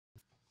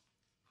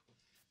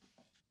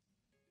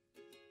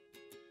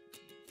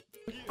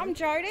I'm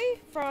Jodie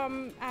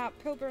from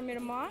Pilbara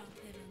Miramai,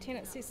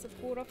 Tenancy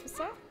Support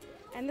Officer,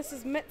 and this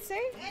is Mitzi.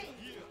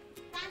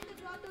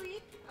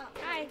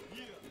 Hi.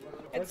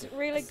 It's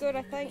really good,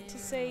 I think, to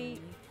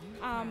see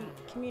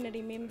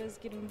community members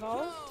get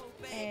involved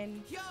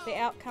and the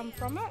outcome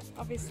from it.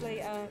 Obviously,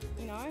 a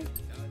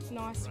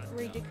nice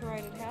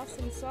redecorated house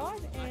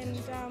inside, and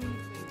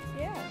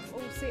yeah,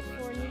 all set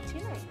for a new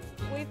tenant.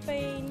 We've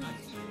been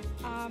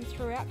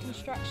throughout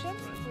construction.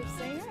 We've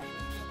seen it.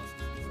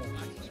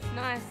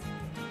 Nice.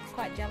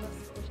 Quite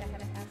jealous. Wish I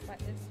had a house like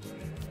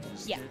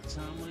this. Yeah.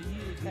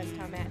 First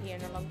time out here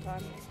in a long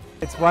time.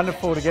 It's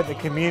wonderful to get the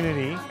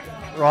community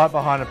right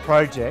behind a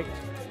project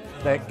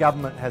that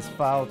government has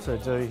failed to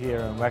do here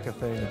in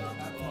Wakuthuni.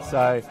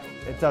 So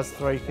it does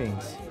three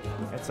things.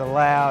 It's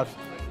allowed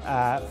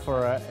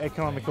for an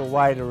economical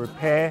way to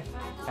repair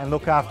and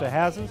look after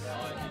houses.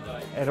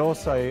 It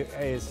also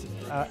is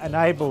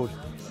enabled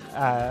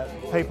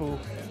people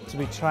to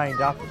be trained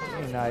up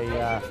in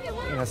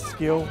a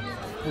skill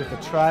with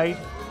a trade,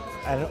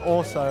 and it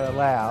also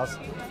allows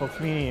for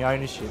community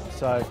ownership.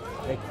 So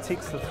it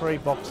ticks the three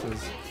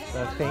boxes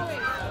that I think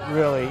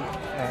really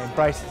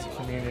embraces the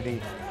community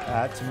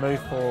to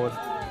move forward,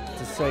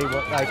 to see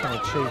what they can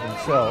achieve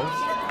themselves,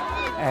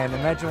 and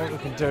imagine what we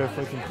can do if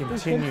we can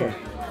continue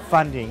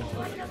funding.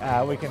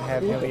 We can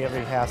have nearly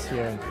every house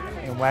here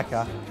in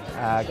Waka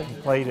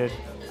completed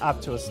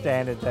up to a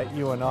standard that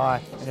you and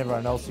I and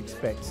everyone else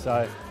expects.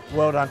 So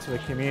well done to the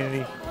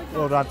community,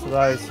 well done to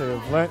those who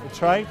have learnt the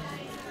trade,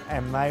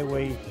 and may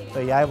we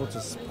be able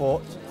to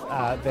support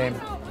them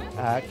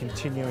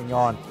continuing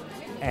on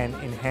and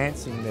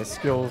enhancing their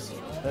skills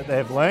that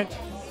they've learnt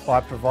by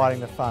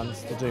providing the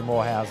funds to do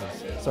more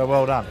houses. So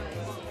well done.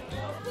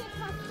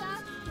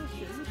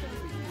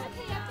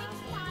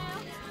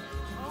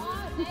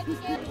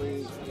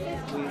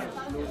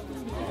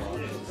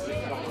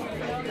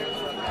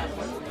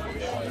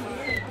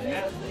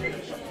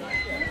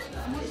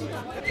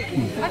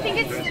 I think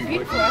it's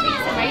beautiful. I think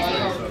it's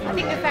amazing. I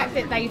think the fact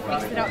that they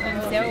fixed it up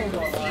themselves is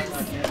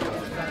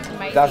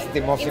amazing. That's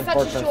the most in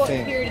important such a short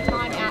thing. period of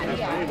time out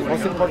here. The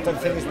most important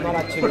thing is not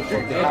actually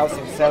for the house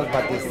itself,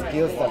 but the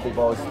skills that the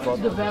boys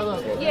got.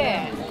 Develop.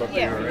 Yeah. Because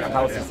Yeah. a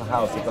house is a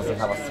house, it doesn't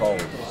have a soul.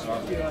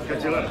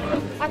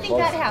 I think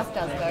that house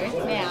does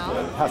though now.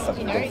 Has a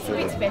It's a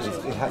bit special.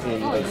 It has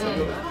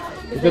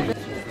basically.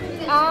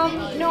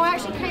 No, I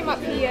actually came up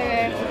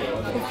here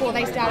before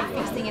they started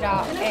fixing it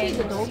up, and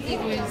it was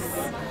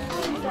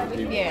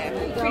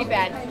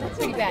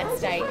pretty bad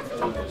state.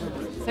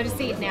 So to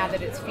see it now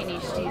that it's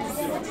finished is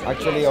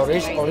Actually,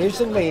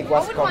 originally it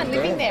was I wouldn't mind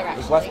condemned. living there,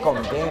 It was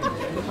condemned.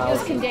 The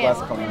house condemned.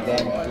 was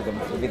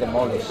condemned to be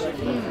demolished.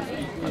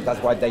 And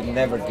that's why they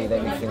never did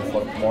anything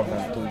for more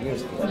than 2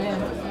 years. I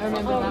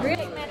remember that.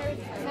 Really?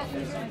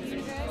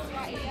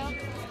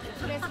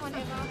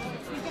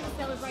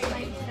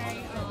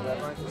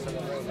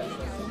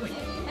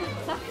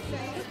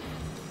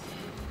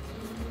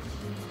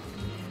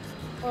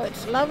 Oh,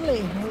 it's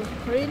lovely,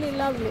 really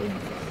lovely.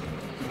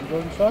 Did you go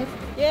inside?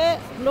 Yeah,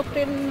 looked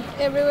in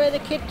everywhere, the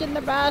kitchen,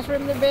 the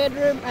bathroom, the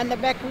bedroom and the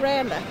back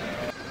veranda.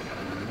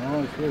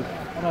 Nice, yes.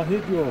 And I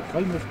heard you're a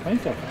famous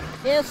painter.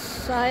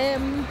 Yes, I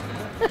am.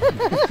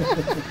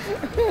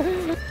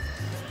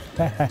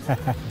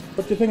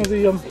 What do you think of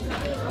the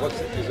what do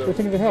you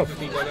think of the house?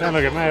 Don't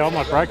look at me, I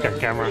might break that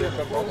camera.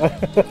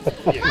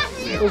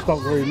 It's not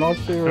very nice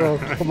there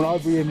coming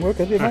over here and work,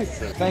 is it, mate?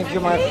 Thank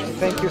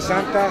you,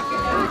 Santa.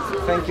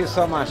 Thank you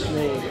so much.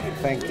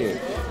 Thank you.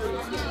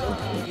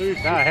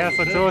 No, house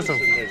looks awesome.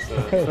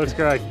 Looks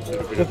great.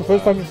 Is that the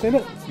first time you've seen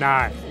it?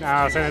 No,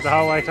 I've seen it the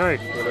whole way through.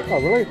 Oh,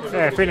 really?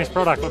 Yeah, finished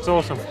product looks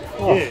awesome.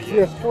 Oh,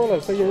 yeah,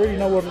 spoiler, so you already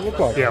know what it looks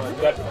like. Yeah.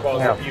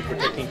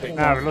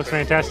 No, it looks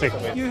fantastic.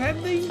 You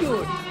have been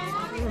good.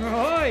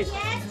 Right.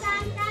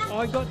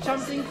 I got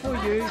something for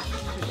you,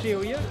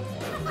 Cecilia.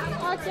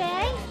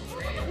 Okay.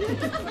 If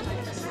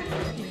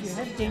you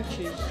have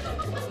dentures,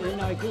 they're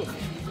no good.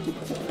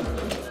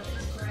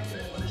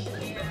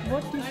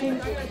 What do you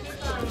think?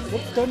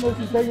 What don't know if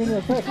you're going in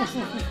your face.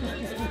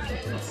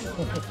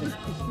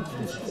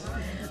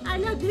 I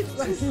know this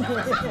one.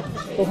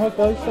 So, hi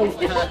guys, so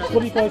what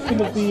do you guys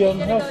think of the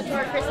house? For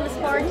a Christmas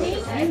party.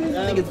 I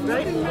think it's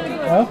great.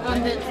 Huh?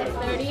 On the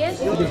 30th.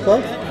 It is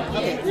great?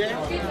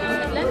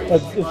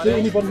 Is there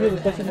anybody here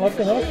that doesn't like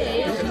the house?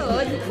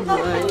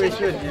 We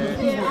should.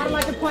 Yeah, I'd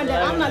like to point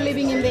out I'm not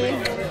living in there.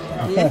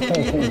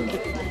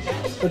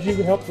 But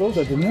you helped build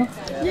it, didn't you?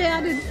 Yeah,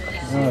 I did.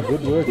 Oh,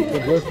 good work,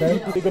 man.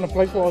 You're going to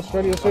play for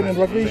Australia soon in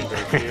rugby? You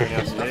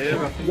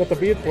got the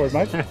beard for it,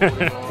 mate.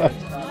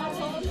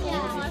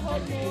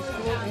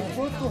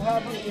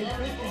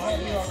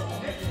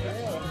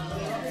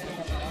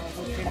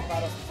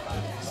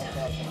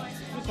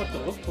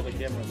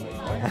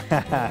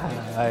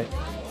 Hey,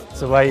 it's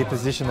the way you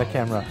position the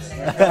camera.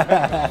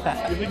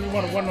 You think you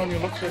want one on your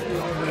looks?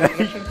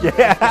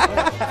 Yeah,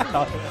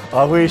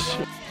 I wish.